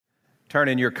Turn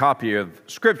in your copy of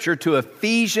Scripture to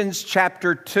Ephesians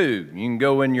chapter 2. You can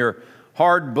go in your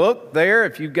hard book there.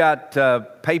 If you've got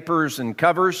papers and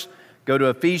covers, go to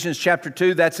Ephesians chapter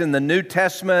 2. That's in the New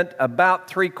Testament, about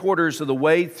 3/4 of the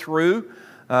way through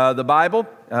the Bible.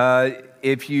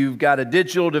 If you've got a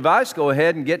digital device, go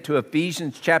ahead and get to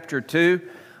Ephesians chapter 2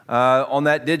 on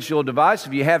that digital device.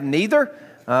 If you have neither,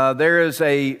 there is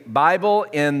a Bible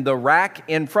in the rack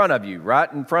in front of you. Right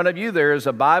in front of you, there is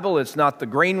a Bible. It's not the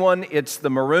green one, it's the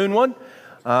maroon one.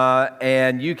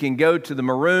 And you can go to the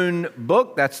maroon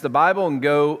book, that's the Bible, and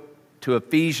go to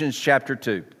Ephesians chapter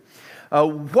 2.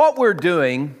 What we're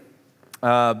doing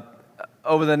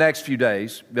over the next few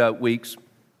days, weeks,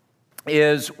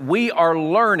 is we are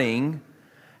learning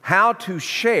how to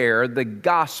share the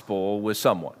gospel with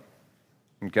someone.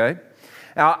 Okay?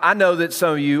 Now, I know that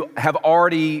some of you have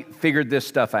already figured this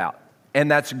stuff out,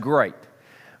 and that's great.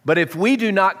 But if we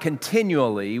do not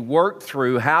continually work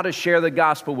through how to share the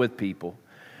gospel with people,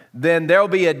 then there'll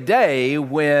be a day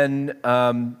when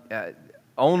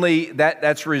only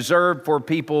that's reserved for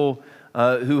people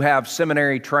who have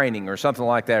seminary training or something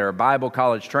like that, or Bible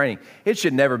college training. It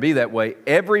should never be that way.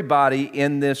 Everybody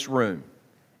in this room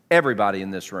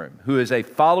who is a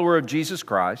follower of Jesus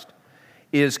Christ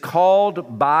is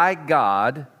called by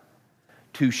God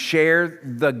to share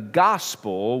the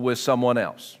gospel with someone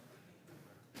else.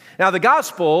 Now, the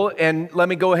gospel, and let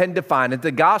me go ahead and define it,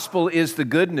 the gospel is the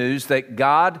good news that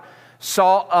God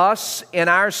saw us in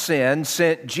our sin,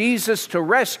 sent Jesus to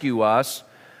rescue us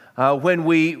when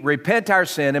we repent our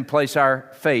sin and place our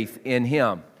faith in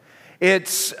Him.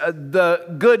 It's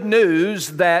the good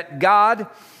news that God,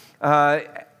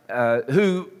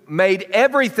 who made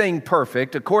everything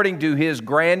perfect according to His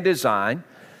grand design,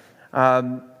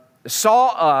 saw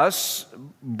us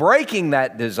breaking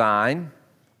that design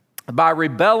by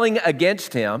rebelling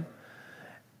against Him,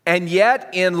 and yet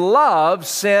in love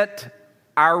sent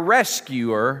our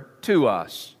rescuer to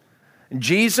us.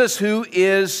 Jesus, who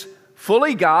is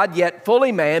fully God yet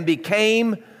fully man,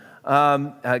 came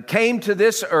to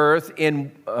this earth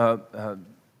in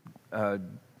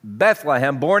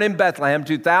Bethlehem, born in Bethlehem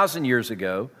 2,000 years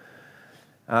ago.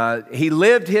 He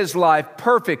lived His life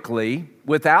perfectly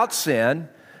without sin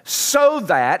so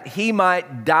that He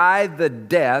might die the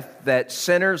death that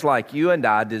sinners like you and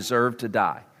I deserve to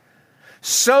die.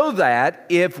 So that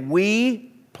if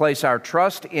we place our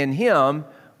trust in Him,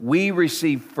 we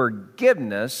receive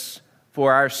forgiveness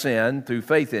for our sin through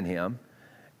faith in Him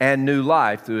and new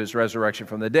life through His resurrection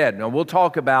from the dead. Now, we'll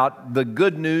talk about the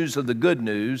good news of the good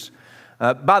news.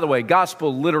 By the way,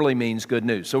 gospel literally means good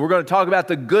news. So we're going to talk about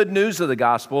the good news of the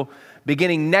gospel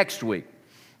beginning next week.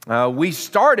 We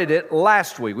started it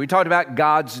last week. We talked about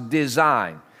God's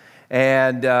design.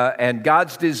 And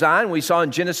God's design, we saw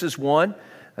in Genesis 1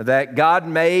 that God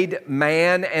made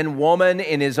man and woman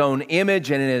in His own image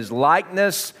and in His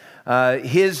likeness.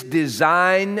 His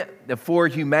design for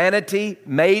humanity,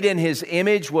 made in His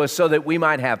image, was so that we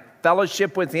might have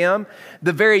fellowship with Him.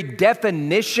 The very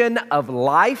definition of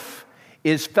life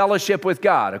is fellowship with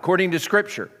God, according to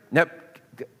Scripture. Now,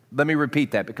 let me repeat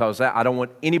that because I don't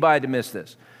want anybody to miss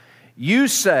this. You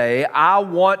say, I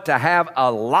want to have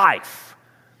a life.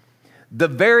 The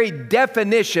very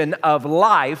definition of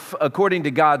life, according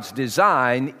to God's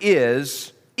design,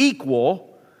 is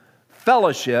equal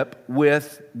fellowship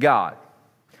with God.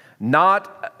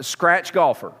 Not a scratch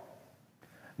golfer.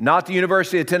 Not the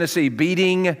University of Tennessee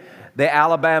beating the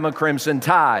Alabama Crimson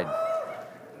Tide.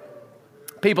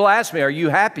 People ask me, are you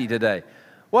happy today?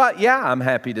 Well, yeah, I'm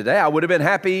happy today. I would have been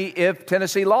happy if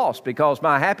Tennessee lost because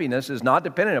my happiness is not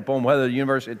dependent upon whether the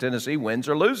University of Tennessee wins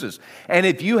or loses. And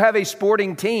if you have a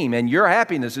sporting team and your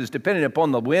happiness is dependent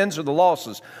upon the wins or the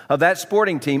losses of that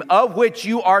sporting team, of which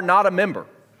you are not a member,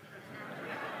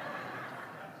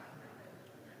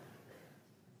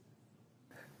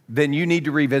 then you need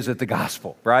to revisit the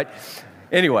gospel, right?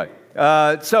 Anyway,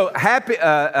 so happy.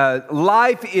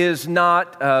 Life is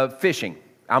not fishing.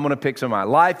 I'm going to pick some of mine.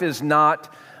 Life is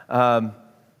not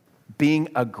being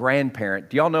a grandparent.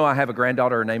 Do y'all know I have a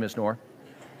granddaughter? Her name is Nora.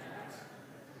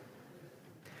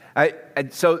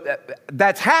 So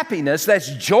that's happiness,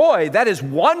 that's joy, that is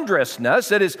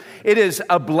wondrousness. It is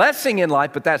a blessing in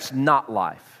life, but that's not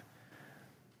life.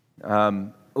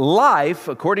 Life,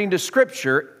 according to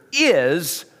Scripture,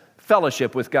 is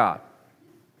fellowship with God.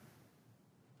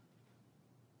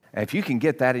 And if you can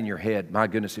get that in your head, my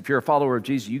goodness, if you're a follower of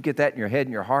Jesus, you get that in your head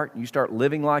and your heart, and you start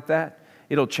living like that,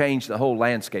 it'll change the whole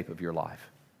landscape of your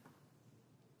life.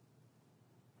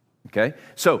 Okay?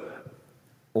 So,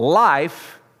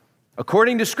 life,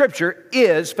 according to Scripture,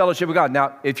 is fellowship with God.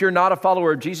 Now, if you're not a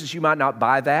follower of Jesus, you might not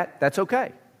buy that. That's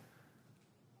okay.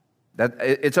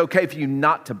 It's okay for you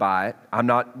not to buy it. I'm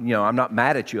not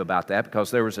mad at you about that,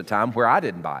 because there was a time where I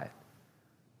didn't buy it.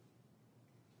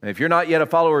 And if you're not yet a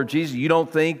follower of Jesus, you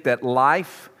don't think that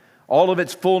life, all of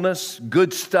its fullness,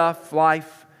 good stuff,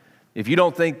 life, if you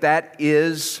don't think that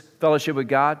is fellowship with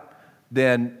God,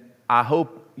 then I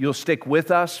hope you'll stick with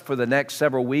us for the next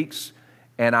several weeks.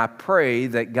 And I pray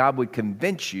that God would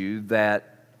convince you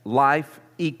that life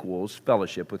equals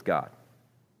fellowship with God.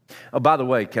 Oh, by the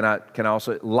way, can I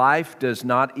also, life does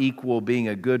not equal being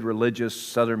a good religious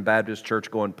Southern Baptist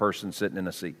church-going person sitting in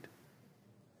a seat.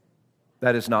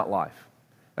 That is not life.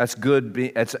 That's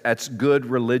good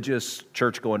religious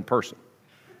church-going person.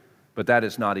 But that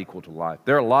is not equal to life.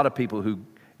 There are a lot of people who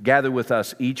gather with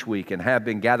us each week and have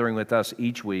been gathering with us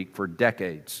each week for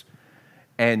decades,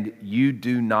 and you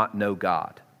do not know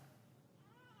God.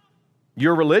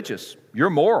 You're religious. You're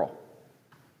moral.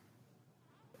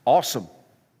 Awesome.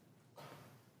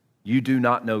 You do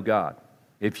not know God.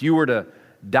 If you were to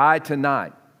die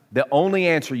tonight, the only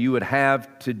answer you would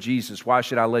have to Jesus, why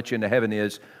should I let you into heaven,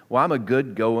 is, well, I'm a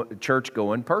good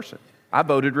church-going person. I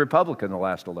voted Republican the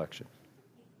last election.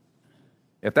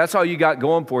 If that's all you got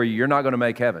going for you, you're not going to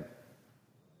make heaven.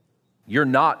 You're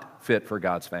not fit for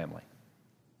God's family.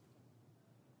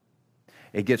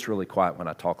 It gets really quiet when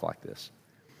I talk like this.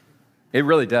 It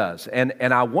really does. And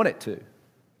I want it to,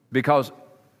 because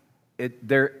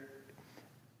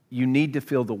you need to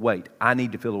feel the weight. I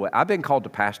need to feel the weight. I've been called to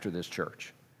pastor this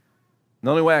church. The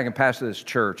only way I can pastor this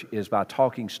church is by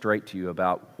talking straight to you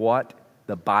about what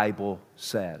the Bible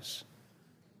says.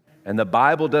 And the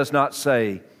Bible does not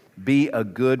say, be a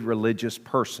good religious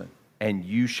person and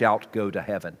you shalt go to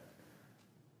heaven.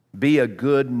 Be a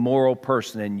good moral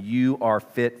person and you are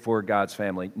fit for God's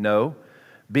family. No,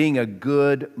 being a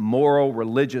good moral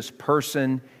religious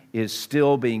person is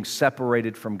still being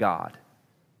separated from God,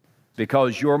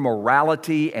 because your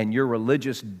morality and your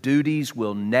religious duties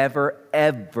will never,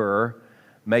 ever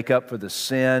make up for the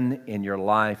sin in your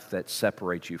life that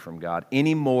separates you from God,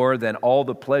 any more than all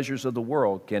the pleasures of the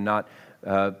world cannot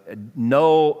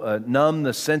numb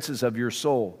the senses of your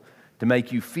soul to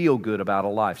make you feel good about a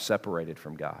life separated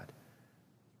from God.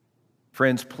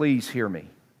 Friends, please hear me.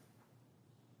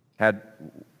 Had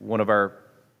one of our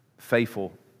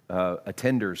faithful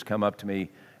attenders come up to me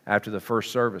after the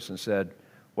first service and said,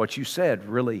 what you said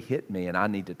really hit me and I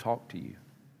need to talk to you.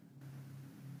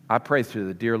 I pray through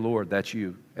the dear Lord that's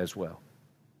you as well.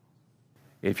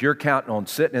 If you're counting on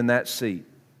sitting in that seat,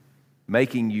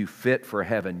 making you fit for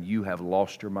heaven, you have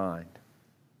lost your mind.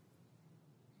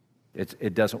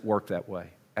 It doesn't work that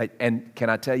way. And can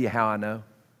I tell you how I know?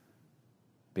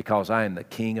 Because I am the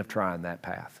king of trying that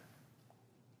path.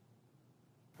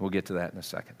 We'll get to that in a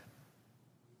second.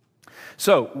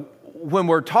 So, when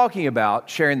we're talking about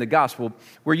sharing the gospel,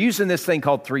 we're using this thing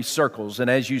called 3 circles. And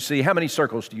as you see, how many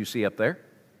circles do you see up there?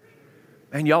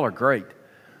 Man, y'all are great.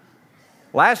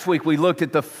 Last week we looked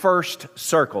at the first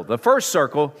circle. The first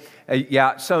circle,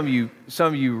 some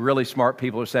of you really smart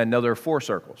people are saying, no, there are 4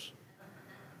 circles.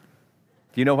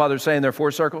 Do you know why they're saying there are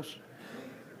 4 circles?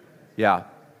 Yeah.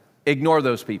 Ignore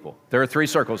those people. There are 3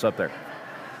 circles up there.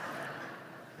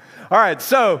 All right,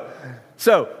 so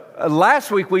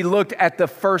last week we looked at the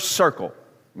first circle,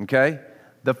 okay?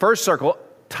 The first circle,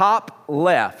 top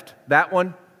left, that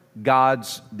one,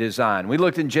 God's design. We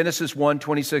looked in Genesis 1,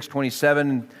 26,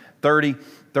 27, 30,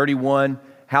 31,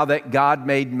 how that God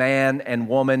made man and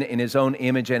woman in His own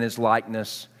image and His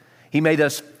likeness. He made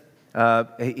us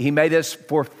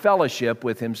for fellowship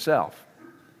with Himself.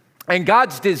 And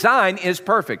God's design is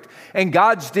perfect. And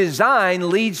God's design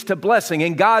leads to blessing.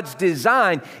 And God's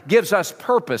design gives us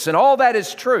purpose. And all that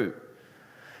is true.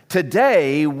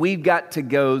 Today, we've got to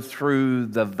go through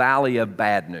the valley of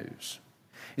bad news.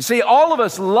 You see, all of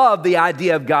us love the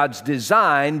idea of God's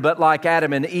design, but like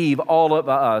Adam and Eve, all of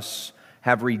us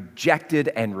have rejected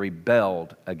and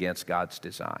rebelled against God's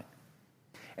design.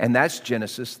 And that's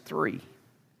Genesis 3.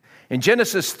 In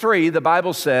Genesis 3, the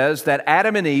Bible says that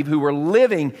Adam and Eve, who were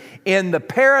living in the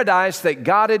paradise that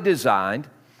God had designed,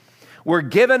 were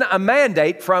given a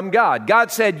mandate from God. God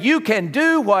said, you can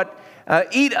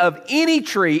eat of any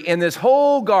tree in this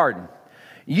whole garden.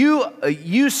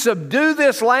 You subdue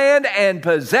this land and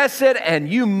possess it,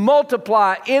 and you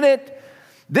multiply in it.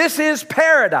 This is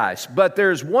paradise, but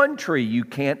there's one tree you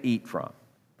can't eat from.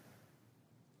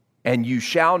 And you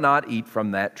shall not eat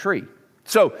from that tree.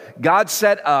 So God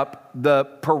set up the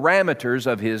parameters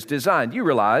of His design. You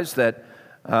realize that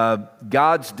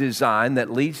God's design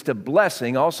that leads to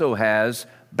blessing also has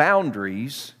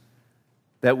boundaries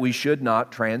that we should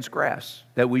not transgress,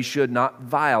 that we should not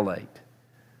violate.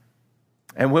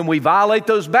 And when we violate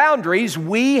those boundaries,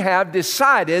 we have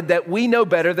decided that we know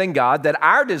better than God, that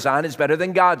our design is better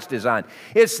than God's design.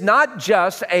 It's not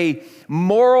just a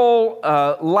moral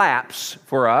lapse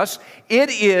for us. It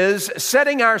is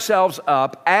setting ourselves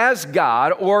up as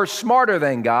God or smarter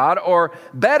than God or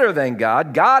better than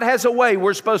God. God has a way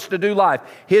we're supposed to do life,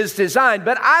 His design.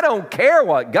 But I don't care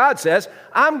what God says.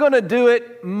 I'm going to do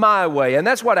it my way. And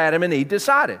that's what Adam and Eve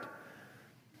decided.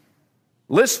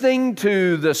 Listening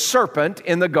to the serpent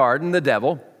in the garden, the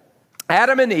devil,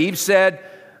 Adam and Eve said,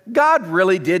 God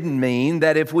really didn't mean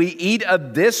that if we eat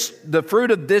of this, the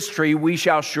fruit of this tree, we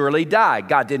shall surely die.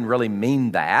 God didn't really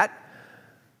mean that.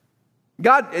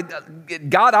 God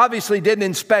obviously didn't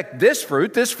inspect this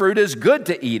fruit. This fruit is good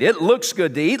to eat. It looks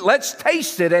good to eat. Let's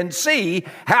taste it and see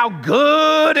how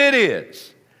good it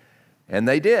is. And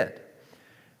they did.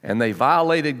 And they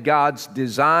violated God's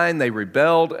design. They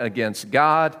rebelled against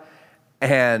God.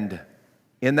 And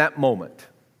in that moment,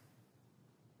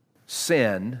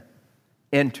 sin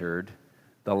entered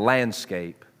the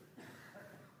landscape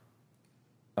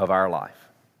of our life.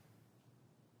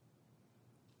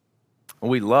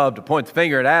 We love to point the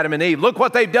finger at Adam and Eve. Look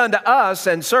what they've done to us,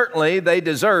 and certainly they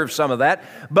deserve some of that.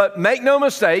 But make no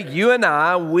mistake, you and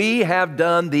I, we have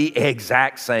done the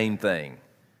exact same thing.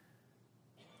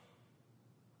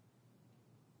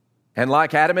 And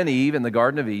like Adam and Eve in the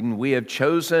Garden of Eden, we have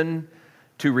chosen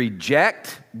to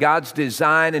reject God's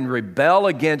design and rebel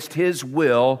against His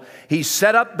will. He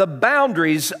set up the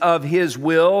boundaries of His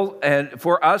will and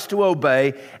for us to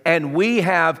obey, and we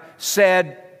have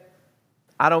said,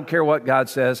 I don't care what God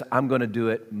says, I'm going to do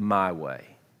it my way.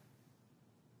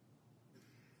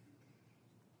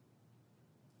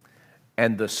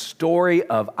 And the story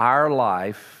of our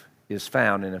life is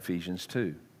found in Ephesians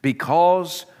 2.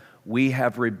 Because we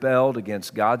have rebelled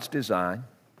against God's design,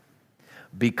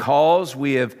 because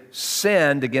we have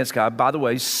sinned against God. By the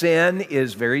way, sin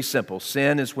is very simple.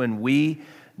 Sin is when we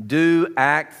do,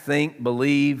 act, think,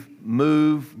 believe,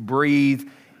 move, breathe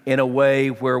in a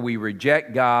way where we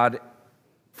reject God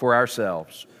for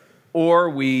ourselves. Or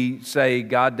we say,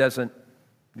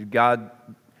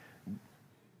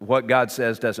 what God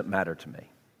says doesn't matter to me.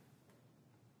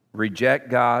 Reject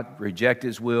God, reject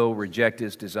His will, reject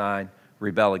His design,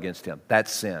 rebel against Him.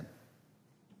 That's sin.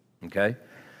 Okay?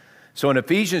 So in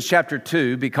Ephesians chapter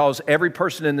 2, because every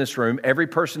person in this room, every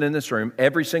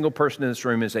single person in this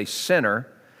room is a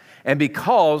sinner, and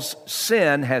because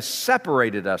sin has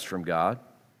separated us from God,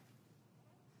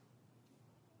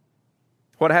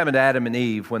 what happened to Adam and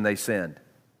Eve when they sinned?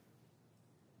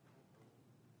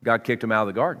 God kicked them out of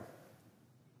the garden.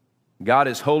 God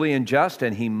is holy and just,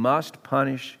 and He must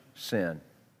punish sin.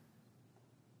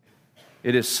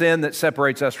 It is sin that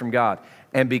separates us from God.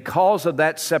 And because of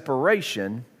that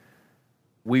separation,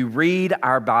 we read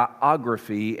our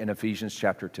biography in Ephesians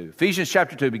chapter 2. Ephesians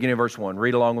chapter 2, beginning of verse 1.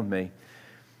 Read along with me.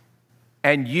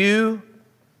 And you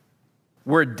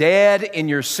were dead in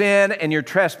your sin and your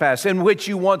trespass, in which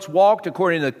you once walked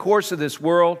according to the course of this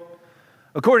world,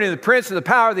 according to the prince of the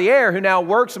power of the air, who now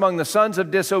works among the sons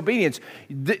of disobedience.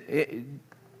 In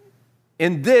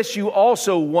this you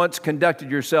also once conducted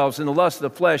yourselves in the lust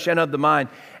of the flesh and of the mind,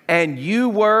 and you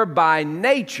were by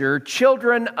nature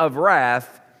children of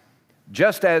wrath,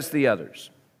 just as the others.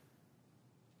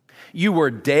 You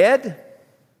were dead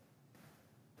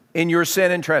in your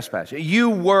sin and trespass. You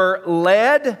were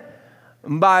led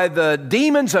by the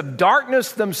demons of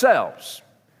darkness themselves.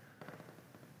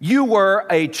 You were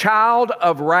a child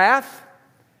of wrath,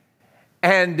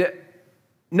 and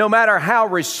no matter how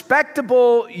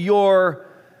respectable your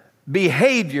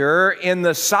behavior in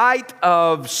the sight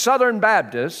of Southern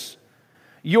Baptists,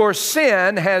 your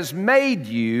sin has made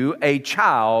you a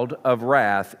child of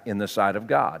wrath in the sight of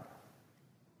God.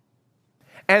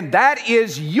 And that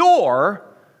is your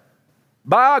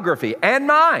biography and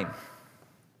mine.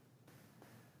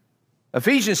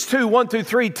 Ephesians 2, 1 through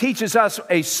 3 teaches us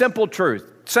a simple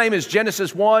truth, same as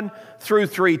Genesis 1 through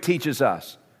 3 teaches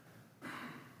us.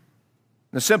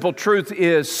 The simple truth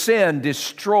is sin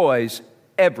destroys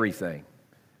everything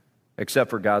except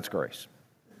for God's grace.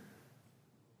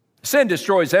 Sin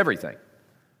destroys everything.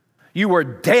 You were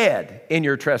dead in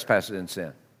your trespasses and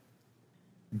sin.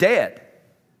 Dead.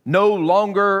 No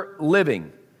longer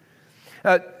living.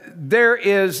 There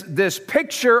is this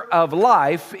picture of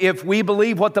life, if we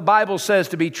believe what the Bible says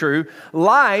to be true.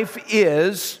 Life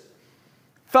is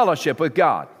fellowship with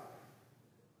God.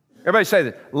 Everybody say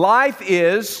that. Life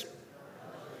is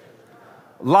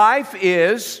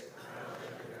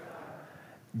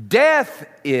death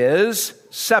is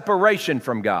separation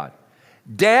from God.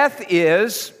 Death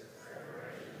is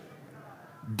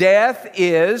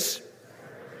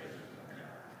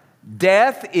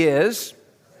Death is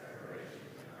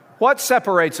what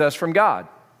separates us from God?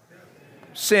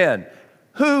 Sin.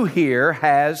 Who here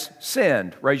has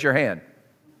sinned? Raise your hand.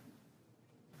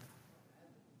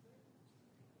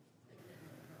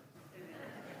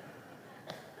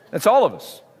 That's all of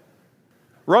us.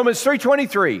 Romans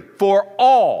 3:23, for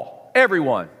all,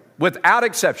 everyone, without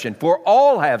exception, for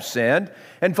all have sinned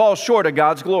and fall short of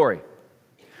God's glory.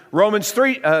 Romans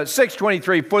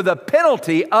 6:23, for the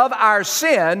penalty of our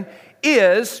sin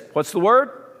is, what's the word?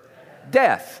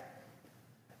 Death.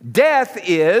 Death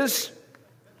is,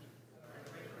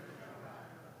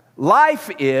 life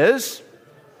is,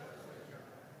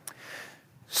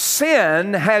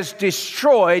 sin has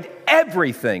destroyed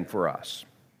everything for us.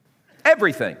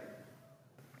 Everything.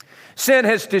 Sin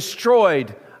has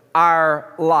destroyed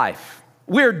our life.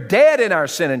 We're dead in our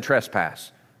sin and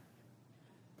trespass.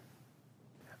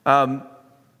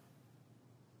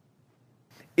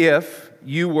 If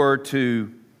you were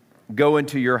to go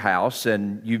into your house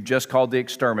and you've just called the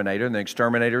exterminator and the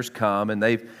exterminators come and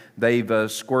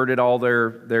they've squirted all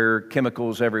their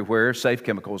chemicals everywhere, safe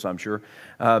chemicals, I'm sure.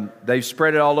 They've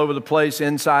spread it all over the place,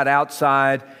 inside,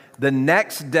 outside. The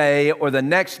next day or the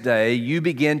next day, you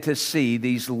begin to see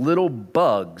these little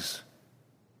bugs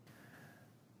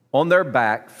on their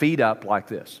back, feet up like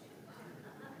this.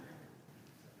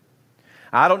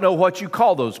 I don't know what you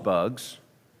call those bugs,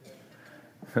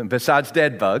 besides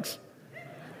dead bugs.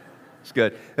 It's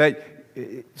good. Hey,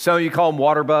 some of you call them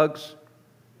water bugs.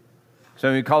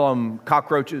 Some of you call them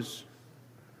cockroaches.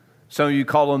 Some of you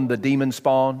call them the demon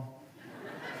spawn.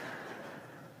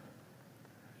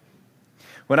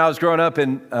 When I was growing up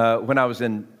when I was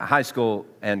in high school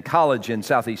and college in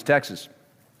Southeast Texas,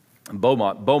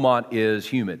 Beaumont is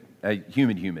humid.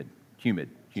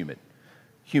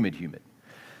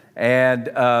 And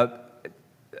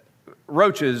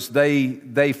roaches,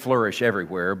 they flourish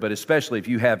everywhere, but especially if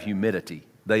you have humidity.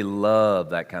 They love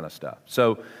that kind of stuff.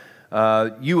 So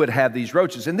you would have these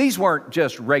roaches. And these weren't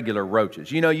just regular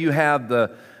roaches. You know, you have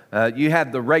the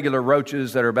regular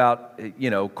roaches that are about,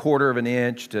 quarter of an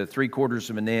inch to 3/4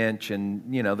 of an inch,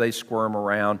 and, they squirm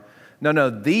around. No,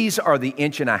 these are the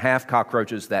 1.5-inch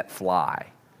cockroaches that fly.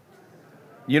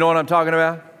 You know what I'm talking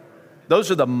about?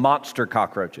 Those are the monster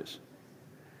cockroaches.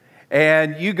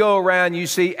 And you go around, you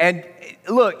see, and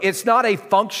look, it's not a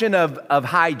function of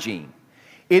hygiene.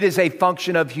 It is a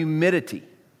function of humidity.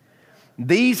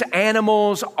 These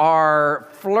animals are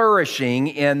flourishing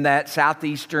in that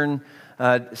Southeast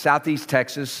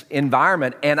Texas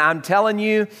environment. And I'm telling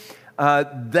you,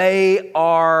 they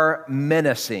are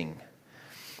menacing.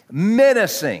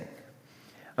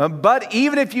 But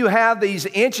even if you have these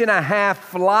 1.5-inch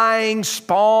flying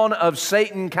spawn of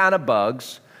Satan kind of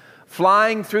bugs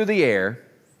flying through the air,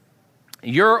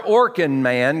 your Orkin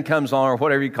man comes on, or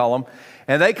whatever you call them,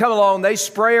 and they come along, they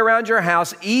spray around your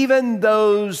house. Even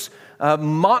those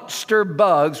monster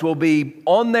bugs will be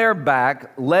on their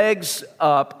back, legs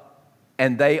up,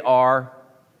 and they are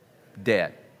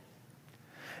dead.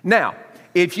 Now,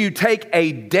 if you take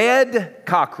a dead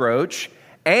cockroach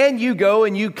and you go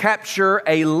and you capture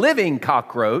a living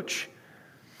cockroach,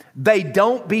 they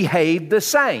don't behave the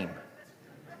same.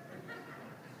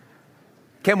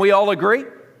 Can we all agree?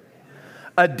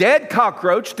 A dead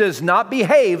cockroach does not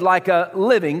behave like a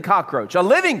living cockroach. A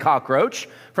living cockroach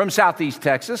from Southeast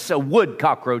Texas, a wood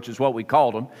cockroach is what we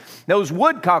called them. Those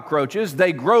wood cockroaches,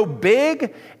 they grow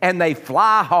big and they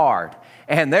fly hard.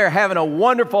 And they're having a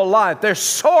wonderful life. They're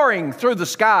soaring through the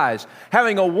skies,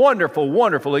 having a wonderful,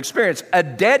 wonderful experience. A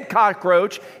dead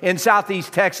cockroach in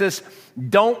Southeast Texas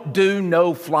don't do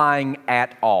no flying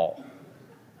at all.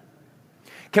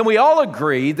 Can we all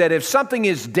agree that if something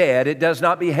is dead, it does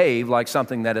not behave like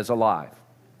something that is alive?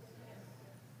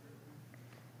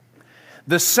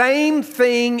 The same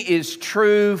thing is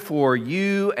true for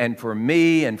you and for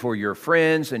me and for your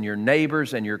friends and your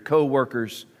neighbors and your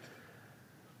coworkers.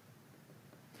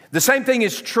 The same thing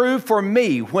is true for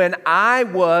me. When I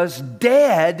was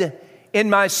dead in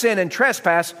my sin and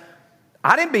trespass,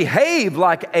 I didn't behave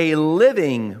like a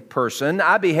living person.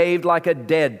 I behaved like a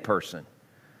dead person.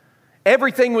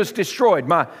 Everything was destroyed.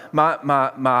 My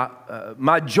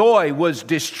joy was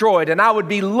destroyed, and I would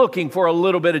be looking for a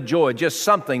little bit of joy, just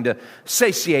something to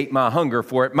satiate my hunger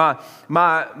for it. My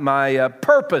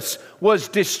purpose was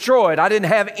destroyed. I didn't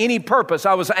have any purpose.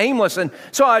 I was aimless, and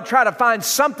so I'd try to find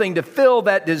something to fill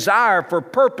that desire for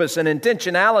purpose and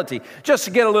intentionality, just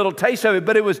to get a little taste of it.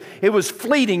 But it was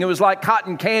fleeting. It was like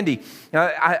cotton candy.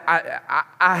 I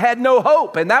had no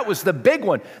hope, and that was the big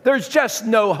one. There's just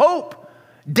no hope.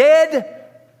 Dead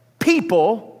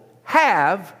people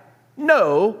have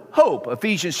no hope.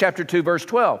 Ephesians chapter 2, verse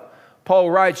 12. Paul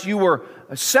writes, you were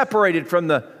separated from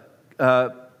the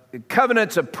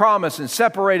covenants of promise and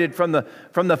separated from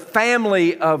the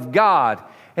family of God.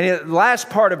 And the last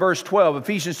part of verse 12,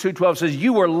 Ephesians 2:12 says,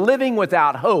 you were living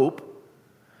without hope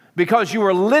because you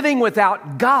were living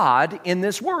without God in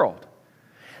this world.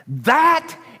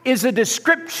 That is a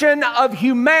description of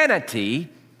humanity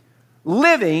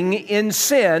living in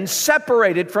sin,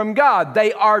 separated from God.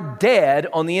 They are dead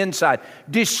on the inside,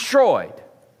 destroyed.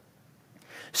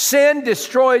 Sin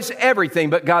destroys everything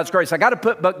but God's grace. I got to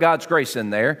put but God's grace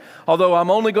in there, although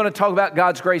I'm only going to talk about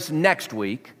God's grace next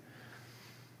week.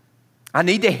 I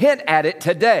need to hint at it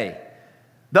today.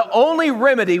 The only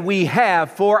remedy we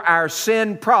have for our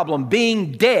sin problem,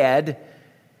 being dead,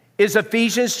 is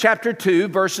Ephesians chapter 2,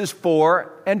 verses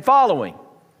 4 and following.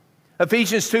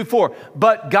 Ephesians 2:4.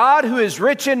 But God, who is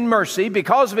rich in mercy,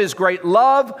 because of His great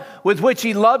love with which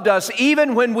He loved us,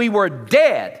 even when we were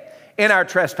dead in our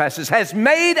trespasses, has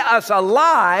made us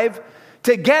alive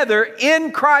together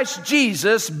in Christ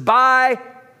Jesus. By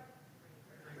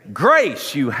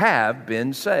grace you have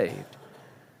been saved.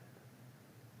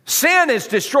 Sin has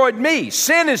destroyed me.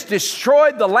 Sin has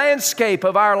destroyed the landscape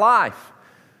of our life.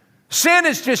 Sin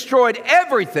has destroyed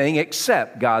everything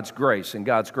except God's grace, and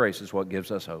God's grace is what gives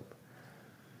us hope.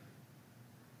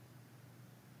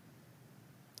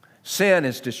 Sin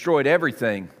has destroyed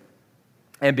everything,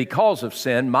 and because of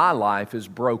sin, my life is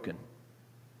broken.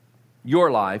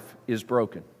 Your life is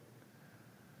broken.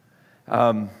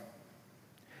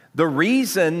 The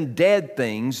reason dead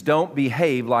things don't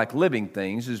behave like living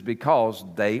things is because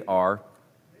they are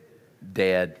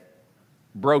dead,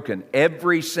 broken.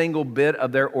 Every single bit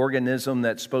of their organism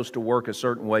that's supposed to work a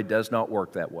certain way does not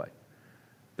work that way.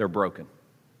 They're broken.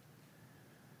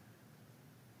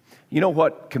 You know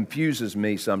what confuses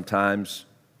me sometimes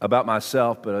about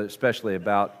myself, but especially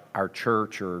about our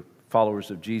church or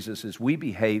followers of Jesus, is we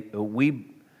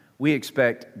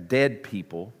expect dead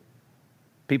people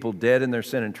dead in their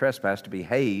sin and trespass, to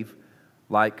behave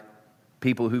like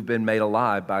people who've been made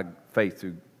alive by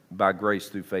grace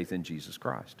through faith in Jesus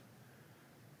Christ.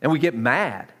 And we get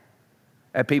mad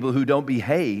at people who don't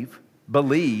behave,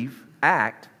 believe,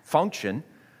 act, function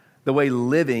the way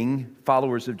living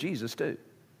followers of Jesus do.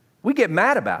 We get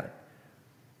mad about it.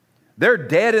 They're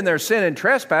dead in their sin and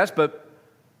trespass, but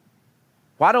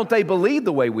why don't they believe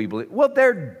the way we believe? Well,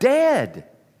 they're dead.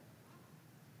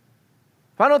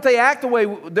 Why don't they act the way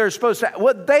they're supposed to act?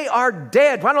 Well, they are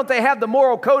dead. Why don't they have the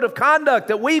moral code of conduct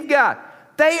that we've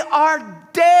got? They are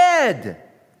dead.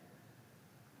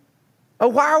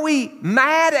 Why are we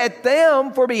mad at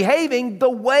them for behaving the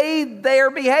way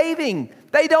they're behaving?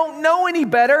 They don't know any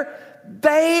better.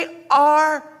 They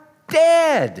are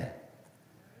dead.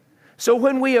 So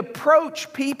when we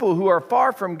approach people who are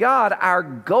far from God, our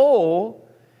goal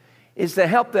is to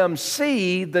help them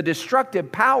see the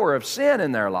destructive power of sin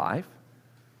in their life,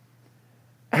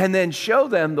 and then show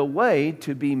them the way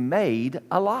to be made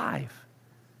alive.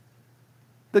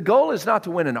 The goal is not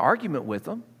to win an argument with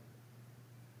them.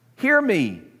 Hear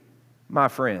me, my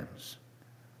friends.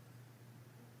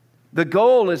 The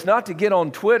goal is not to get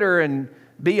on Twitter and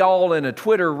be all in a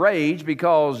Twitter rage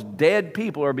because dead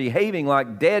people are behaving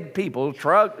like dead people,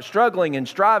 struggling and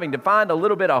striving to find a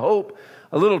little bit of hope,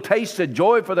 a little taste of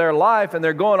joy for their life, and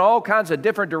they're going all kinds of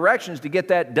different directions to get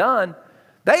that done.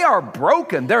 They are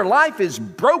broken. Their life is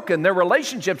broken. Their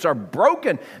relationships are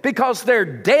broken because they're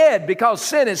dead, because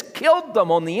sin has killed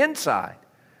them on the inside.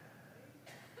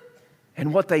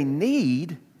 And what they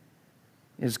need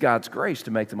is God's grace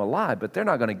to make them alive. But they're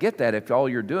not going to get that if all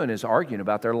you're doing is arguing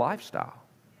about their lifestyle.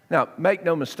 Now, make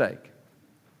no mistake,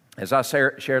 as I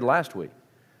shared last week,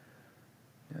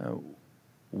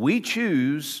 we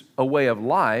choose a way of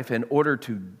life in order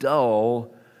to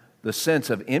dull the sense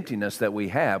of emptiness that we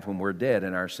have when we're dead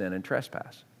in our sin and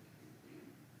trespass.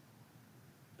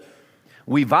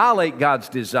 We violate God's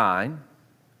design,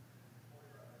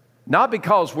 not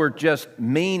because we're just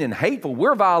mean and hateful.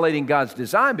 We're violating God's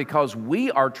design because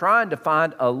we are trying to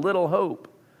find a little hope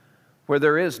where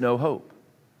there is no hope.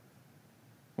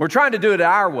 We're trying to do it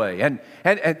our way. And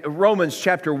Romans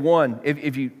chapter 1,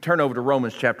 if you turn over to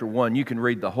Romans chapter 1, you can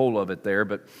read the whole of it there.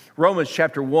 But Romans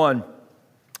chapter 1,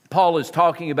 Paul is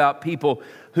talking about people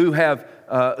who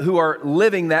are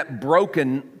living that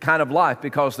broken kind of life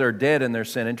because they're dead in their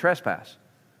sin and trespass.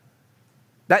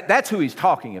 That's who he's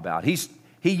talking about. He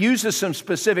uses some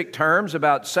specific terms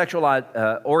about sexual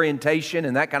orientation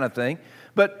and that kind of thing,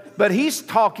 but he's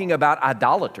talking about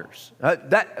idolaters.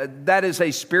 That is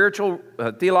a spiritual,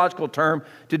 theological term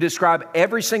to describe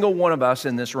every single one of us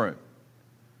in this room.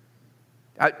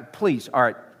 Please, all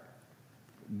right,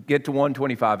 get to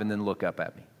 125 and then look up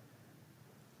at me.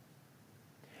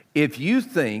 If you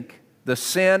think the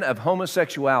sin of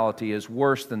homosexuality is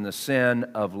worse than the sin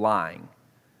of lying,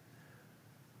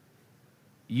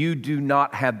 you do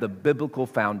not have the biblical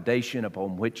foundation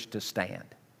upon which to stand.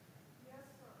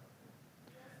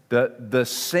 The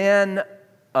sin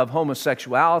of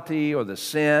homosexuality or the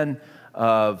sin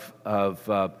of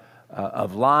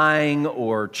lying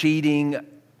or cheating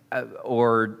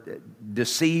or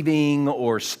deceiving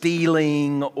or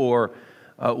stealing or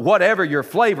whatever your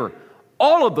flavor,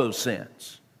 all of those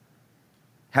sins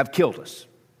have killed us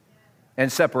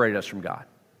and separated us from God.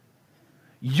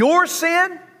 Your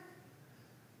sin,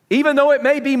 even though it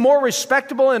may be more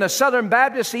respectable in a Southern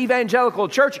Baptist evangelical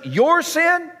church, your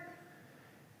sin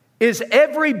is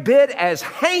every bit as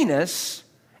heinous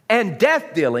and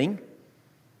death-dealing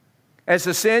as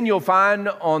the sin you'll find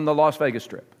on the Las Vegas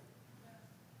Strip.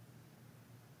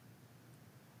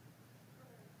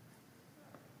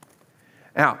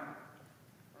 Now,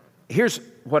 here's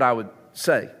what I would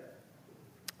say.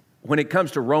 When it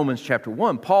comes to Romans chapter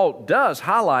 1, Paul does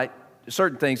highlight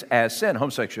certain things as sin.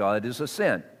 Homosexuality is a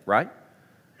sin, right?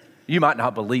 You might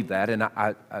not believe that, and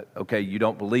okay, you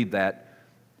don't believe that.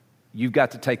 You've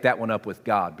got to take that one up with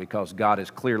God, because God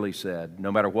has clearly said, no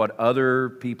matter what other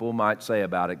people might say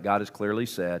about it, God has clearly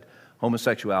said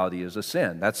homosexuality is a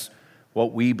sin. That's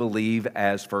what we believe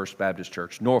as First Baptist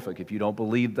Church Norfolk. If you don't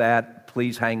believe that,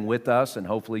 please hang with us, and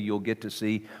hopefully you'll get to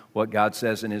see what God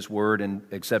says in His Word and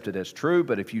accept it as true.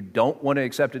 But if you don't want to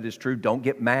accept it as true, don't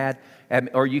get mad at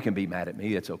me, or you can be mad at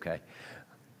me, it's okay.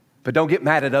 But don't get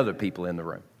mad at other people in the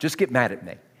room. Just get mad at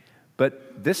me.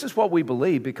 But this is what we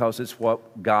believe because it's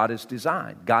what God has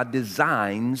designed. God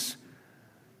designs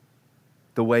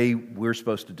the way we're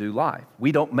supposed to do life.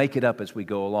 We don't make it up as we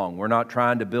go along. We're not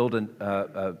trying to build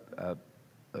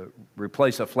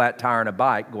replace a flat tire in a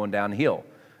bike going downhill.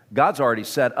 God's already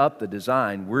set up the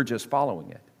design. We're just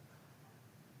following it.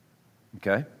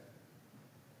 Okay?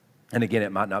 And again,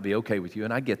 it might not be okay with you,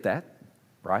 and I get that,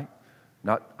 right?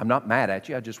 I'm not mad at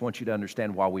you. I just want you to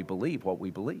understand why we believe what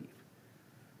we believe.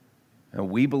 And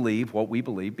we believe what we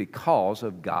believe because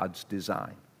of God's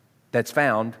design that's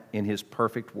found in His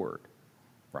perfect Word,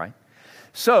 right?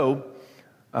 So,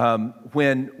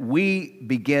 when we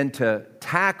begin to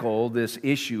tackle this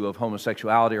issue of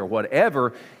homosexuality or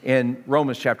whatever in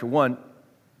Romans chapter 1,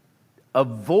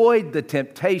 avoid the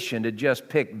temptation to just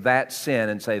pick that sin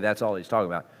and say that's all he's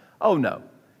talking about. Oh, no.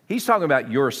 He's talking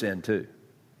about your sin too.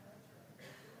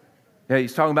 Yeah,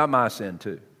 he's talking about my sin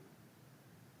too.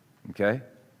 Okay?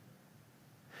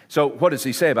 So what does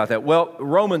he say about that? Well,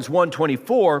 Romans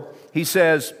 1:24, he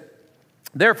says,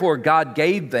 therefore God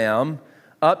gave them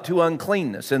up to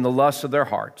uncleanness in the lusts of their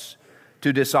hearts,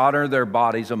 to dishonor their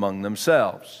bodies among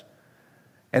themselves.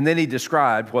 And then he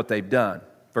described what they've done.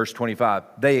 Verse 25,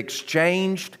 they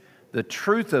exchanged the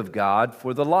truth of God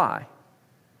for the lie.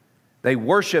 They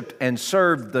worshiped and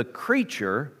served the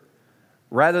creature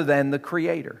rather than the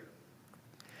Creator.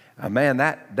 Man,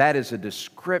 that is a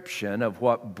description of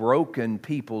what broken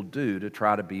people do to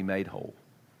try to be made whole.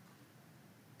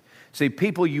 See,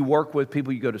 people you work with,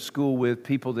 people you go to school with,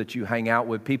 people that you hang out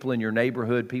with, people in your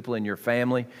neighborhood, people in your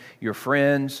family, your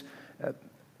friends,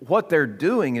 what they're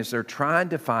doing is they're trying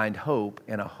to find hope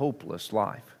in a hopeless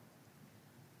life.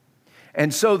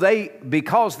 And so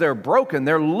because they're broken,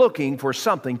 they're looking for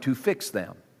something to fix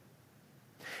them.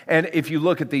 And if you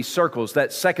look at these circles,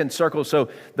 that second circle, so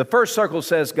the first circle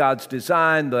says God's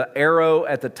design, the arrow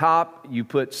at the top, you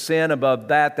put sin above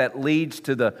that leads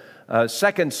to the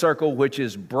second circle, which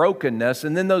is brokenness.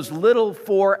 And then those little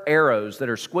 4 arrows that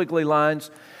are squiggly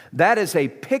lines, that is a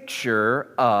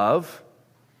picture of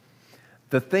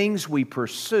the things we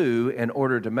pursue in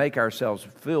order to make ourselves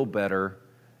feel better,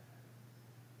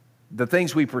 the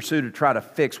things we pursue to try to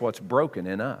fix what's broken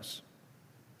in us.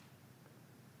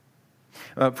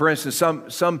 For instance,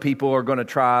 some people are going to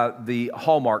try the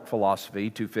Hallmark philosophy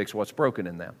to fix what's broken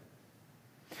in them.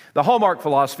 The Hallmark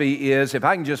philosophy is, if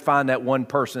I can just find that one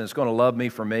person that's going to love me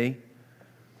for me,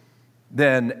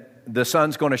 then the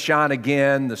sun's going to shine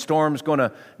again, the storm's going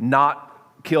to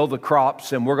not kill the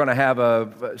crops, and we're going to have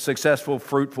a successful,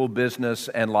 fruitful business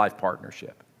and life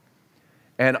partnership.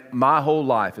 And my whole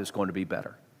life is going to be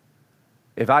better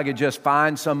if I could just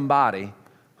find somebody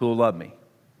who will love me.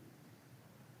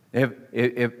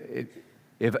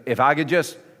 If I could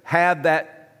just have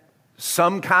that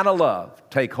some kind of love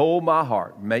take hold of my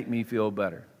heart and make me feel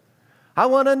better. I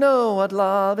want to know what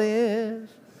love is.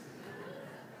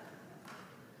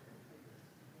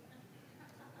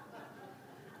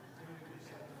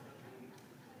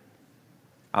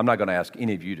 I'm not going to ask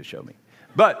any of you to show me,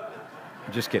 but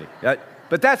I'm just kidding.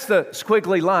 But that's the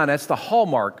squiggly line. That's the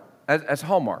Hallmark. That's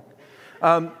Hallmark.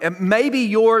 Maybe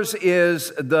yours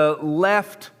is the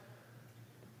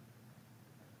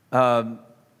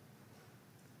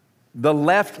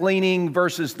left-leaning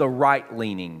versus the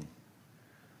right-leaning.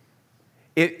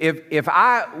 If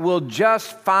I will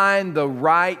just find the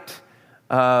right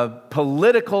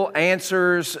political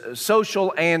answers,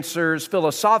 social answers,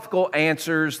 philosophical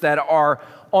answers that are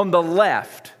on the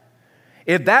left,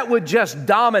 if that would just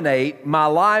dominate my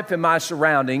life and my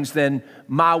surroundings, then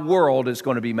my world is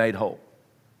going to be made whole.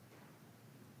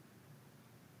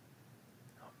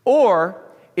 Or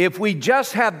if we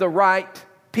just have the right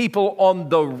people on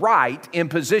the right in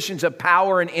positions of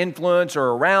power and influence or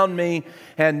around me,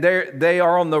 and they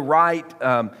are on the right,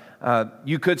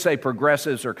 you could say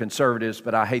progressives or conservatives,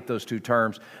 but I hate those two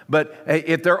terms. But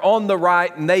if they're on the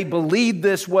right and they believe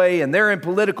this way and they're in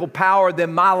political power,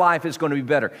 then my life is going to be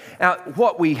better. Now,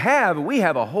 what we have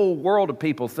a whole world of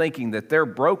people thinking that their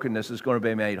brokenness is going to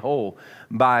be made whole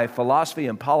by philosophy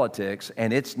and politics,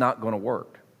 and it's not going to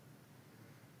work.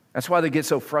 That's why they get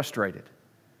so frustrated.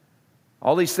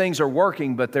 All these things are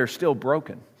working, but they're still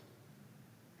broken.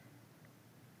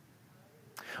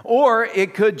 Or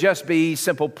it could just be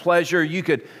simple pleasure. You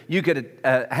could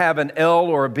have an L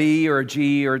or a B or a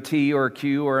G or a T or a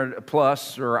Q or a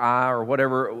plus or I or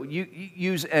whatever. You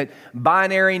use a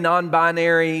binary,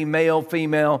 non-binary, male,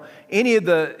 female, any of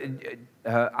the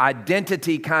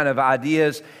identity kind of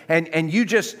ideas, and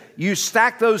you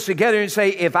stack those together and say,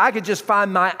 if I could just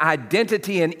find my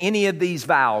identity in any of these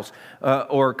vowels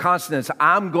or consonants,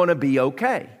 I'm going to be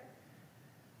okay.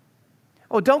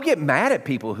 Oh, don't get mad at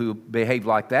people who behave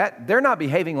like that. They're not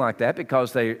behaving like that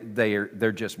because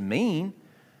they're just mean.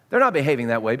 They're not behaving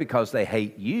that way because they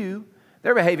hate you.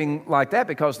 They're behaving like that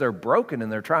because they're broken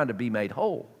and they're trying to be made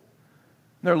whole.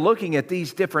 They're looking at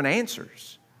these different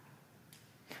answers.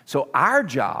 So our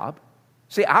job,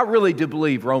 see, I really do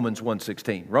believe Romans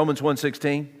 1:16. Romans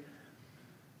 1:16,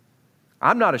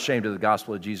 I'm not ashamed of the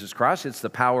gospel of Jesus Christ. It's the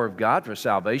power of God for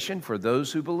salvation for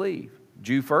those who believe.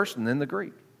 Jew first and then the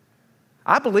Greek.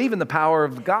 I believe in the power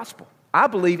of the gospel. I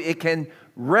believe it can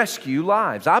rescue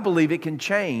lives. I believe it can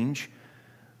change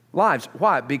lives.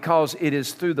 Why? Because it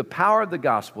is through the power of the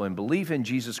gospel and belief in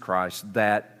Jesus Christ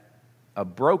that a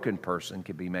broken person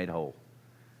can be made whole.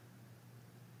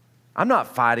 I'm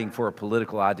not fighting for a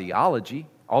political ideology,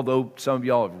 although some of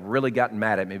y'all have really gotten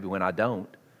mad at me when I don't.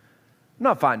 I'm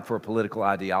not fighting for a political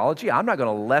ideology. I'm not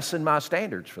going to lessen my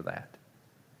standards for that.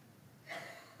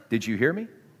 Did you hear me?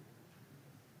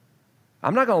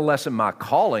 I'm not going to lessen my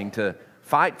calling to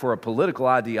fight for a political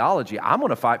ideology. I'm going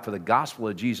to fight for the gospel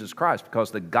of Jesus Christ,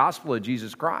 because the gospel of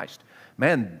Jesus Christ,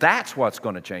 man, that's what's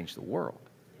going to change the world.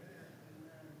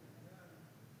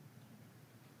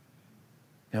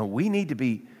 Now, we need to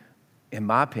be, in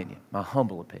my opinion, my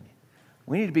humble opinion,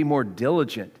 we need to be more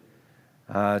diligent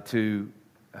to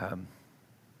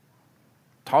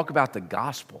talk about the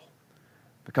gospel,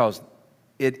 because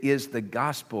it is the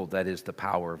gospel that is the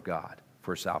power of God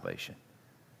for salvation.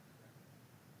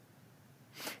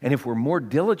 And if we're more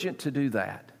diligent to do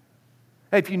that,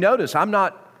 hey, if you notice, I'm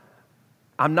not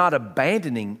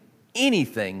abandoning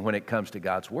anything when it comes to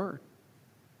God's word.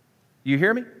 You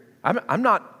hear me? I'm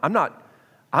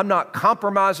not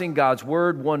compromising God's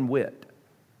word one whit.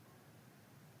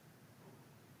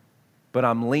 But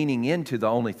I'm leaning into the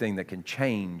only thing that can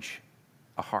change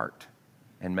a heart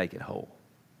and make it whole.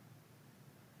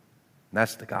 And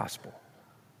that's the gospel.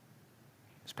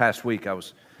 This past week I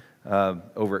was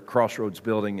over at Crossroads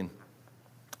Building, and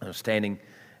I was standing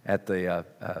at the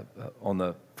on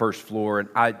the first floor. And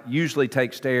I usually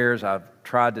take stairs. I've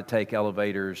tried to take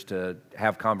elevators to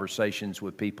have conversations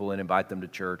with people and invite them to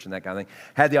church and that kind of thing.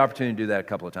 Had the opportunity to do that a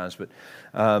couple of times. But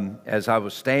as I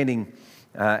was standing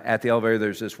at the elevator,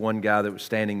 there's this one guy that was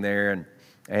standing there,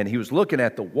 and he was looking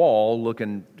at the wall,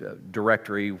 looking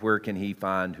directory, where can he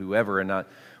find whoever. And I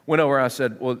went over and I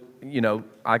said, well, you know,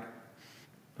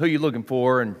 who are you looking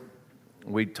for? And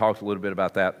we talked a little bit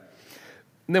about that.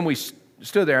 And then we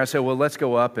stood there. I said, well, let's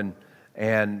go up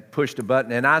and push the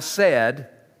button. And I said,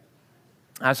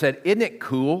 isn't it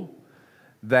cool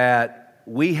that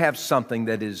we have something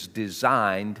that is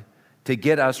designed to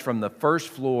get us from the first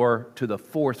floor to the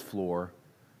fourth floor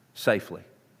safely?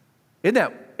 Isn't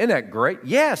that great?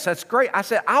 Yes, that's great. I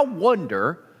said, I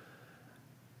wonder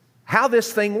how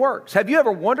this thing works. Have you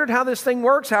ever wondered how this thing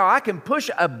works? How I can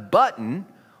push a button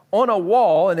on a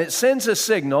wall and it sends a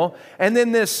signal, and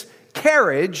then this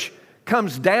carriage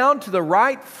comes down to the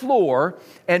right floor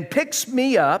and picks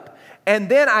me up And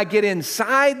then I get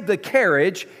inside the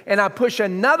carriage and I push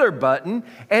another button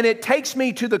and it takes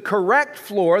me to the correct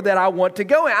floor that I want to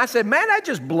go in. I said, man, that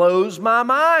just blows my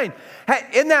mind. Hey,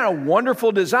 isn't that a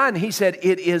wonderful design? He said,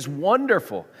 it is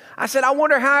wonderful. I said, I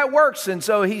wonder how it works. And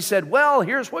so he said, well,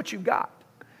 here's what you've got.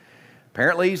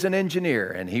 Apparently he's an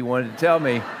engineer and he wanted to tell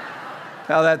me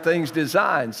how that thing's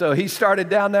designed. So he started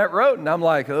down that road and I'm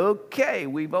like, okay,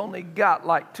 we've only got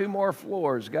like 2 more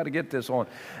floors. Got to get this on.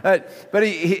 But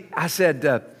I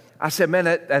said, man,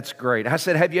 that's great. I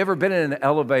said, have you ever been in an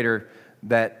elevator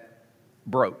that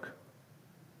broke?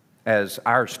 As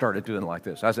ours started doing like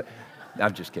this. I said,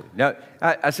 I'm just kidding. No,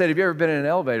 I said, have you ever been in an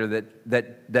elevator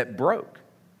that broke?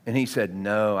 And he said,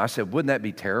 no. I said, wouldn't that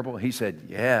be terrible? He said,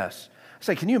 yes. I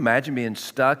said, can you imagine being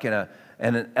stuck in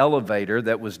an elevator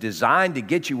that was designed to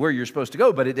get you where you're supposed to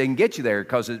go, but it didn't get you there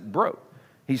because it broke?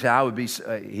 He said,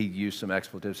 he used some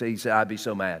expletives. He said, I'd be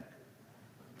so mad.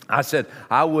 I said,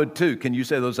 I would too. Can you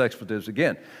say those expletives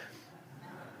again?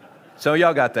 So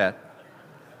y'all got that.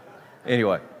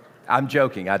 Anyway, I'm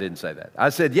joking. I didn't say that. I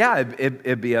said, yeah,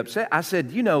 it'd be upset. I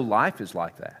said, life is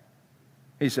like that.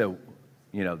 He said,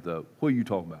 what are you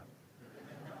talking about?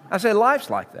 I said, life's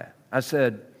like that. I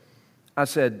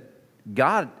said,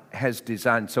 God has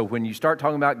designed, so when you start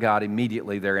talking about God,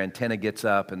 immediately their antenna gets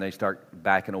up and they start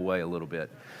backing away a little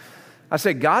bit. I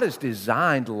said, God has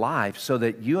designed life so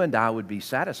that you and I would be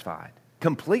satisfied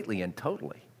completely and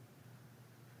totally.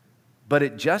 But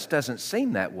it just doesn't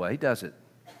seem that way, does it?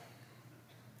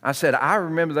 I said, I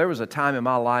remember there was a time in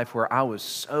my life where I was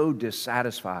so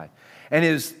dissatisfied.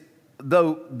 And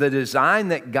though the design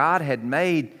that God had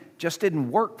made just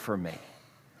didn't work for me.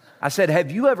 I said,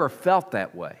 have you ever felt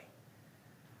that way?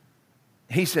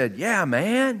 He said, yeah,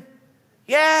 man.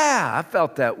 Yeah, I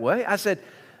felt that way. I said,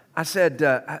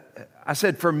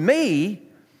 for me,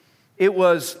 it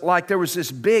was like there was this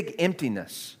big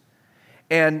emptiness.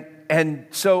 And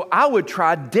so I would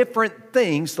try different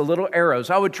things, the little arrows.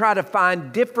 I would try to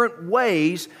find different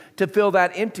ways to fill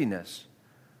that emptiness.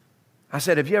 I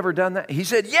said, have you ever done that? He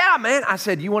said, yeah, man. I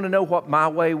said, you want to know what my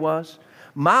way was?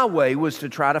 My way was to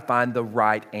try to find the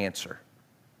right answer.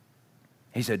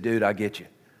 He said, dude, I get you.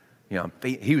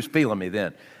 He was feeling me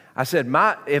then. I said,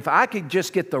 if I could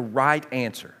just get the right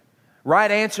answer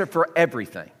for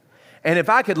everything, and if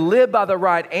I could live by the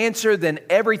right answer, then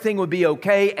everything would be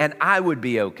okay and I would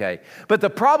be okay. But the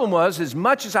problem was, as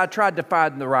much as I tried to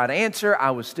find the right answer,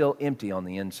 I was still empty on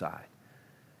the inside.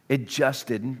 It just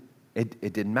didn't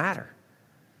matter.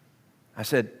 I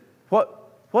said,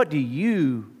 what do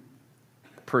you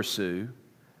pursue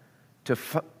to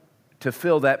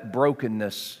fill that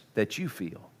brokenness that you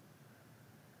feel?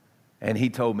 And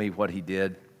he told me what he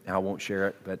did. I won't share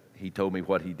it, but he told me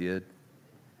what he did.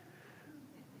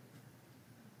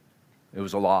 It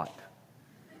was a lot.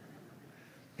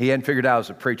 He hadn't figured out I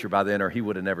was a preacher by then, or he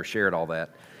would have never shared all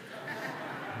that.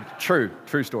 True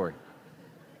story.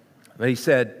 But he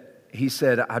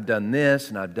said, I've done this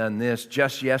and I've done this.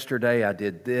 Just yesterday I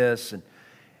did this. And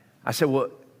I said,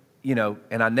 well,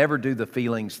 and I never do the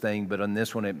feelings thing, but on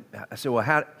this one, I said,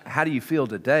 well, how do you feel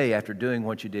today after doing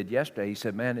what you did yesterday? He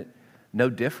said, man, no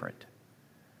different.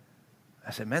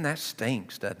 I said, man, that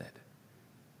stinks, doesn't it?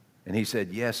 And he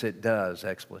said, yes, it does,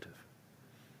 expletive.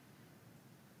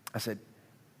 I said,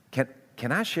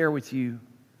 can I share with you,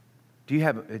 do you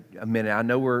have a minute? I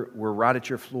know we're right at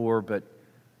your floor, but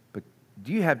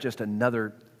do you have just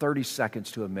another 30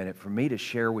 seconds to a minute for me to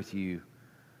share with you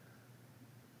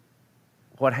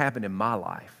what happened in my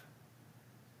life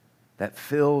that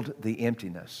filled the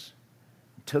emptiness,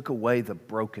 took away the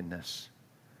brokenness,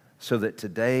 so that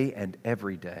today and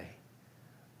every day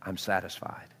I'm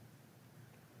satisfied?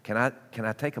 Can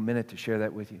I take a minute to share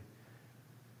that with you?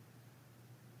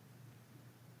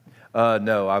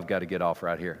 No, I've got to get off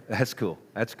right here. That's cool.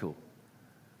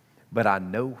 But I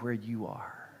know where you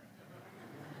are.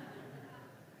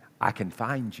 I can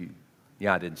find you.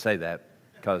 Yeah, I didn't say that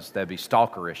because that'd be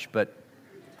stalkerish, but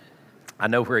I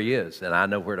know where he is and I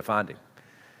know where to find him.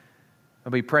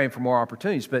 I'll be praying for more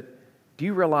opportunities, but do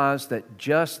you realize that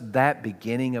just that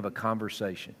beginning of a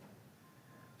conversation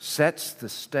sets the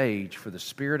stage for the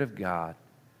Spirit of God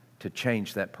to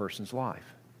change that person's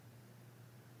life?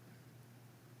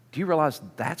 Do you realize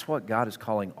that's what God is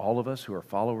calling all of us who are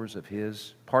followers of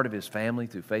His, part of His family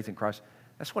through faith in Christ?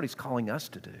 That's what He's calling us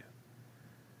to do.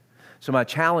 So my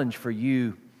challenge for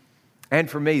you and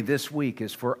for me this week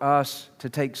is for us to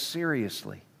take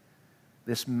seriously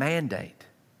this mandate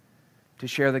to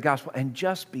share the gospel and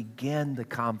just begin the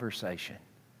conversation.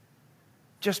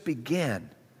 Just begin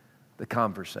the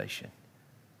conversation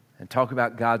and talk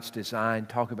about God's design,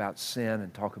 talk about sin,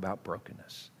 and talk about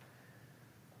brokenness.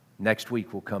 Next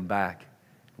week we'll come back.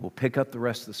 We'll pick up the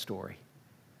rest of the story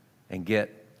and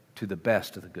get to the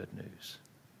best of the good news.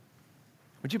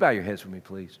 Would you bow your heads with me,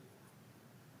 please?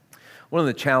 One of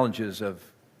the challenges of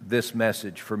this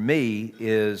message for me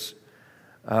is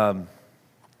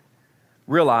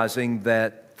realizing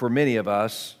that for many of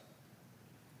us,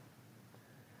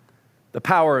 the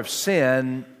power of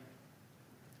sin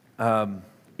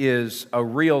is a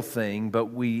real thing, but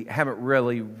we haven't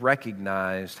really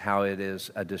recognized how it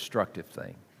is a destructive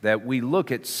thing. That we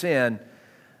look at sin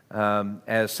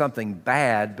as something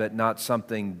bad, but not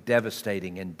something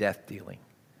devastating and death-dealing.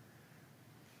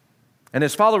 And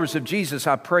as followers of Jesus,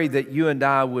 I pray that you and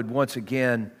I would once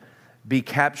again be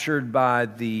captured by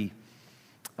the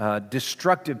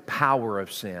destructive power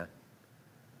of sin.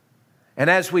 And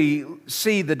as we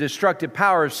see the destructive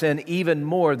power of sin even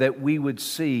more, that we would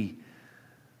see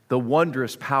the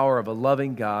wondrous power of a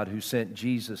loving God who sent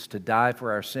Jesus to die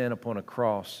for our sin upon a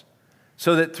cross,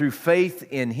 so that through faith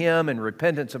in Him and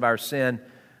repentance of our sin,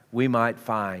 we might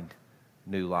find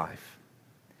new life.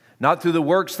 Not through the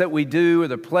works that we do or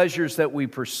the pleasures that we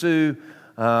pursue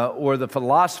or the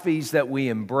philosophies that we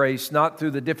embrace, not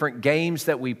through the different games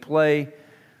that we play.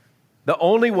 The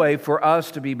only way for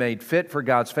us to be made fit for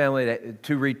God's family,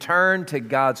 to return to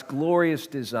God's glorious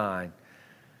design,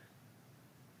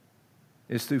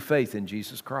 is through faith in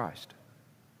Jesus Christ.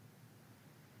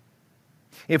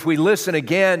 If we listen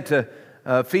again to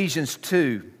Ephesians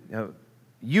 2,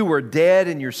 you were dead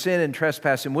in your sin and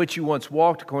trespass in which you once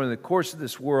walked according to the course of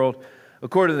this world,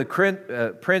 according to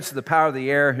the prince of the power of the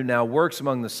air, who now works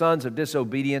among the sons of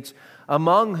disobedience,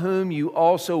 among whom you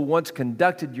also once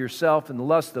conducted yourself in the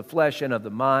lust of the flesh and of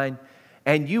the mind,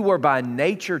 and you were by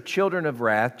nature children of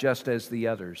wrath, just as the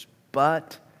others.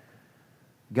 But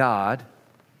God,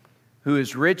 who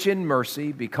is rich in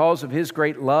mercy because of His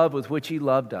great love with which He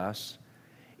loved us,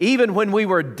 even when we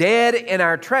were dead in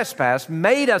our trespass,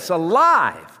 made us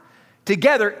alive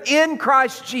together in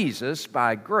Christ Jesus.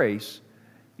 By grace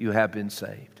you have been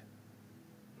saved.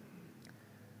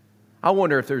 I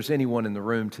wonder if there's anyone in the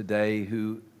room today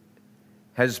who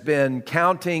has been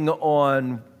counting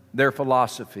on their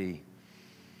philosophy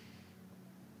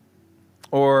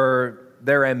or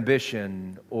their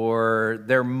ambition or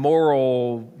their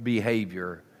moral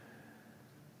behavior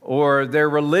or their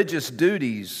religious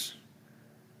duties.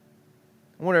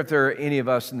 I wonder if there are any of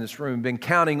us in this room been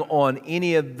counting on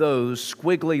any of those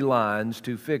squiggly lines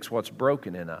to fix what's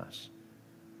broken in us.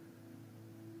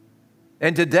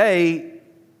 And today,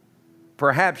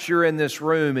 perhaps you're in this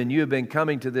room and you have been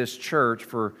coming to this church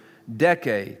for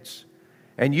decades.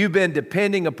 And you've been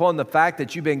depending upon the fact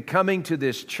that you've been coming to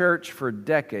this church for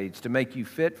decades to make you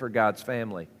fit for God's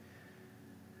family.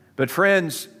 But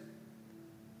friends,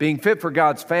 being fit for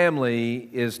God's family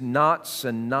is not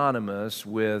synonymous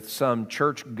with some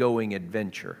church-going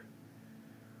adventure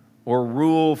or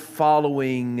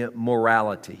rule-following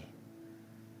morality.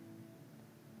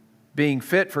 Being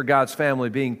fit for God's family,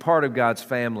 being part of God's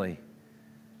family,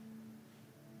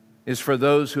 is for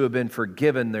those who have been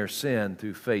forgiven their sin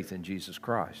through faith in Jesus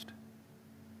Christ.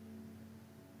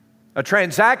 A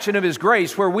transaction of His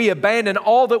grace where we abandon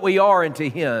all that we are into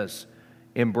His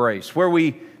embrace, where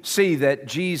we see that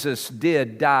Jesus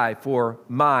did die for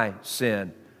my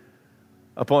sin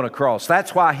upon a cross.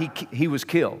 That's why he was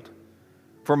killed,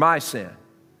 for my sin.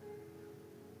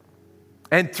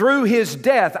 And through His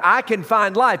death, I can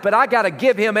find life, but I got to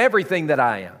give Him everything that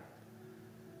I am.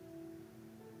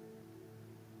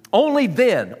 Only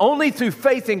then, only through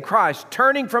faith in Christ,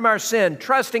 turning from our sin,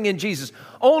 trusting in Jesus,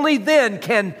 only then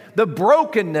can the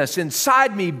brokenness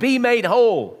inside me be made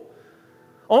whole.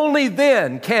 Only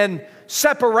then can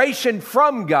separation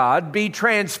from God be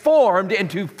transformed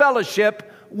into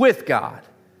fellowship with God.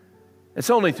 It's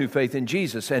only through faith in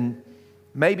Jesus. And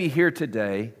maybe here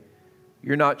today,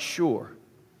 you're not sure.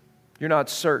 You're not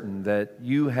certain that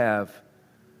you have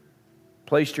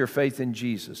placed your faith in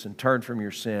Jesus and turned from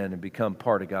your sin and become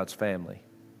part of God's family.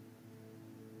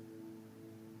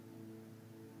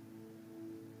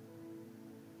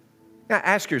 Now,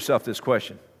 ask yourself this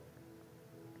question.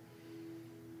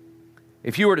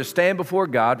 If you were to stand before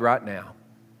God right now,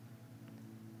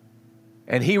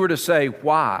 and He were to say,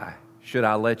 "Why should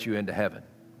I let you into heaven?"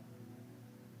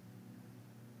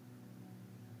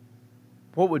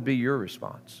 what would be your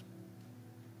response?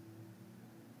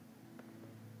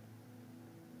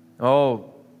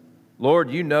 Oh,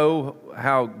 Lord, you know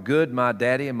how good my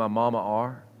daddy and my mama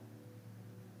are.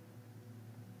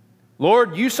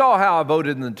 Lord, you saw how I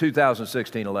voted in the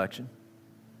 2016 election.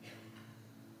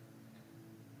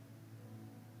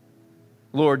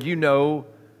 Lord, you know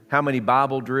how many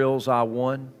Bible drills I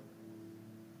won.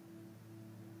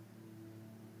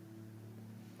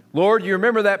 Lord, you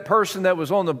remember that person that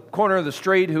was on the corner of the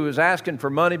street who was asking for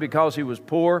money because he was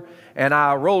poor, and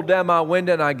I rolled down my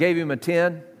window and I gave him a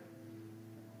 10?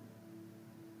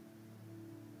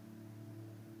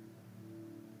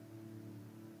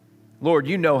 Lord,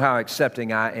 you know how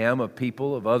accepting I am of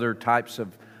people, of other types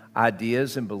of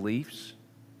ideas and beliefs.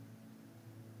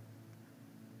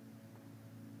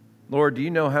 Lord, do you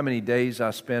know how many days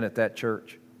I spent at that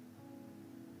church?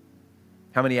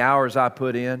 How many hours I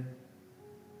put in?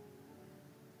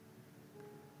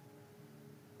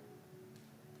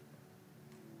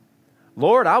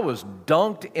 Lord, I was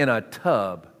dunked in a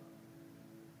tub.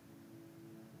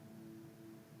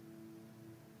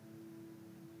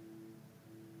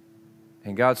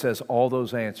 And God says all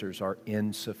those answers are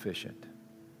insufficient.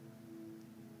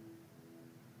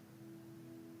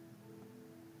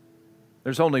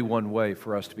 There's only one way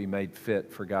for us to be made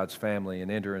fit for God's family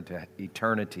and enter into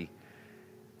eternity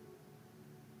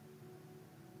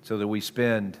so that we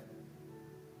spend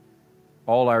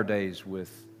all our days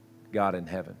with God in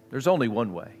heaven. There's only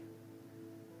one way.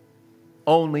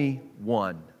 Only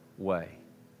one way.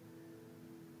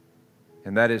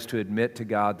 And that is to admit to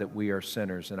God that we are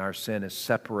sinners and our sin has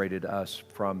separated us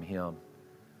from Him.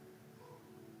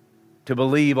 To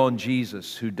believe on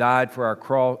Jesus, who died for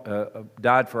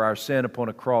our sin upon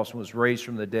a cross and was raised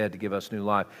from the dead to give us new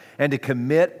life. And to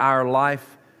commit our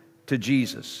life to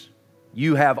Jesus.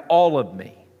 You have all of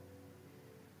me.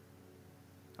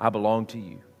 I belong to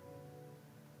you.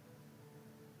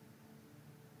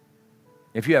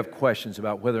 If you have questions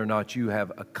about whether or not you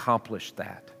have accomplished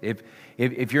that,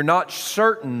 if you're not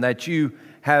certain that you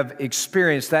have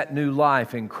experienced that new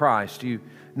life in Christ, you're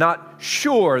not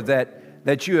sure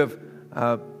that you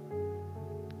have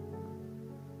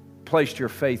placed your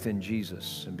faith in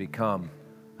Jesus and become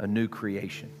a new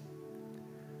creation,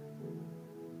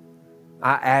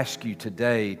 I ask you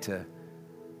today to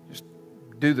just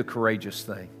do the courageous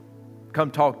thing.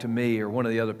 Come talk to me or one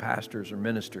of the other pastors or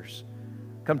ministers.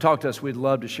 Come talk to us. We'd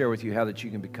love to share with you how that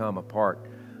you can become a part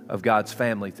of God's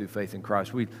family through faith in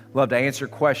Christ. We'd love to answer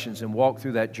questions and walk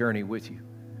through that journey with you.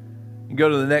 You go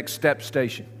to the next step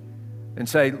station and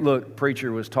say, look,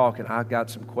 preacher was talking. I've got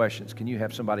some questions. Can you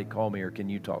have somebody call me or can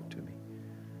you talk to me?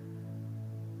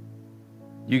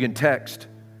 You can text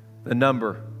the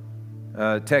number,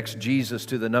 text Jesus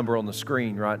to the number on the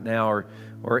screen right now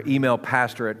or email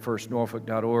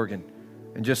pastor@firstnorfolk.org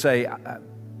and just say,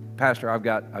 Pastor, I've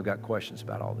got questions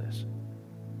about all this.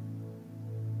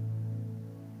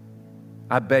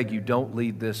 I beg you, don't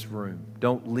leave this room.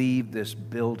 Don't leave this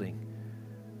building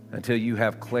until you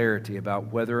have clarity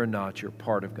about whether or not you're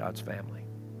part of God's family.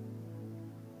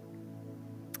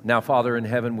 Now, Father in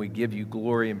heaven, we give you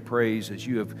glory and praise as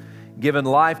you have given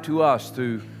life to us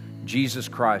through Jesus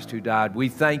Christ who died. We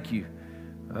thank you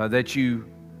that you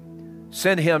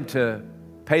sent Him to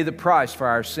pay the price for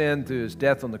our sin through His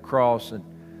death on the cross and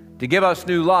to give us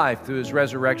new life through His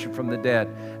resurrection from the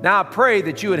dead. Now I pray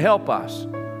that you would help us.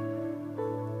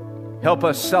 Help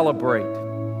us celebrate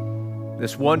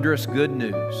this wondrous good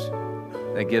news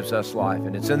that gives us life.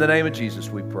 And it's in the name of Jesus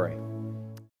we pray.